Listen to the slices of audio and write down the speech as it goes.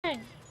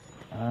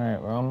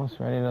Alright, we're almost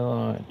ready to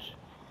launch.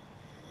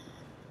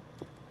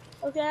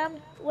 Okay,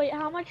 wait,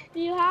 how much do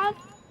you have?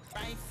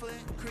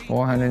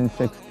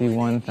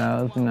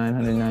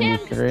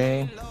 461,993.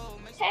 Hey,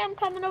 I'm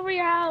coming over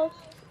your house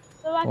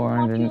so I can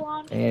watch you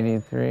launch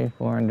it. 483,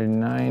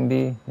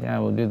 490. Yeah,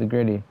 we'll do the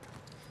gritty.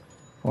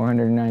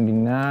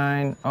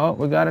 499. Oh,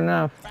 we got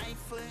enough.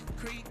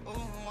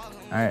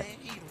 Alright.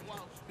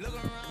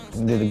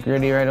 We'll do the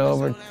gritty right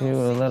over to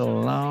a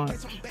little launch.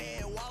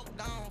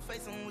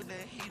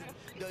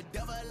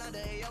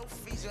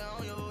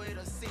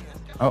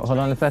 Oh, hold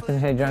on a second.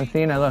 Hey, John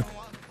Cena, look.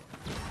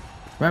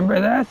 Remember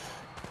this?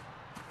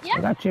 Yeah,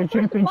 I got your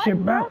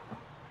championship belt.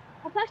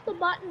 I pressed the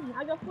button.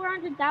 I got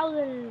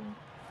 400,000.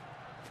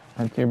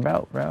 That's your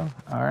belt, bro.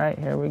 All right,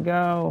 here we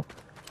go.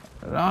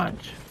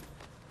 Launch.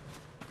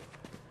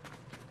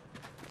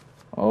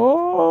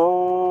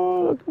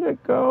 Oh, look at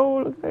it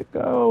go. Look at it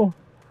go.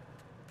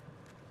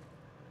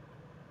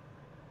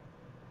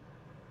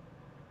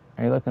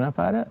 Are you looking up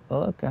at it?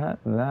 Look at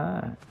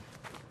that.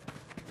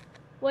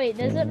 Wait,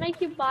 does it make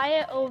you buy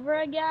it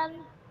over again?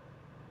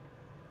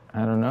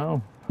 I don't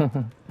know.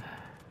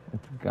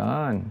 It's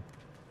gone.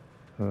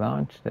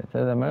 Launched it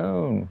to the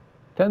moon.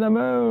 To the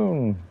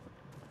moon.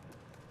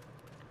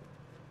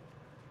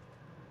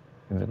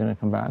 Is it going to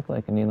come back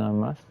like an Elon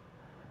Musk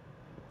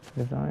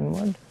design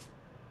would?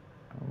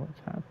 Or what's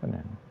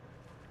happening?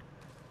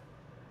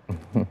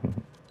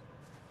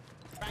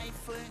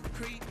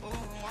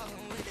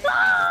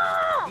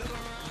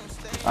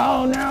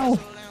 Oh no!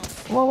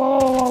 Whoa, whoa,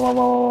 whoa, whoa, whoa,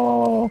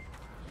 whoa,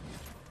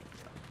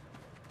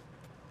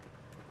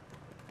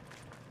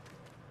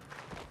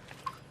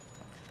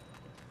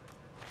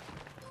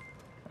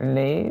 whoa.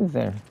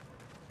 Laser.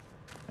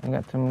 I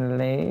got some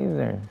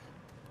lasers.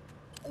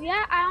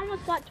 Yeah, I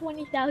almost got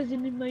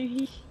 20,000 in my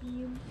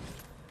Steam.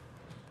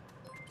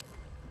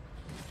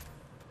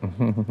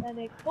 The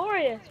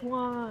victorious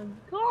one,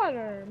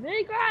 Connor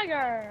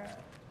McGregor.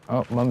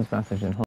 Oh, Mom's messaging.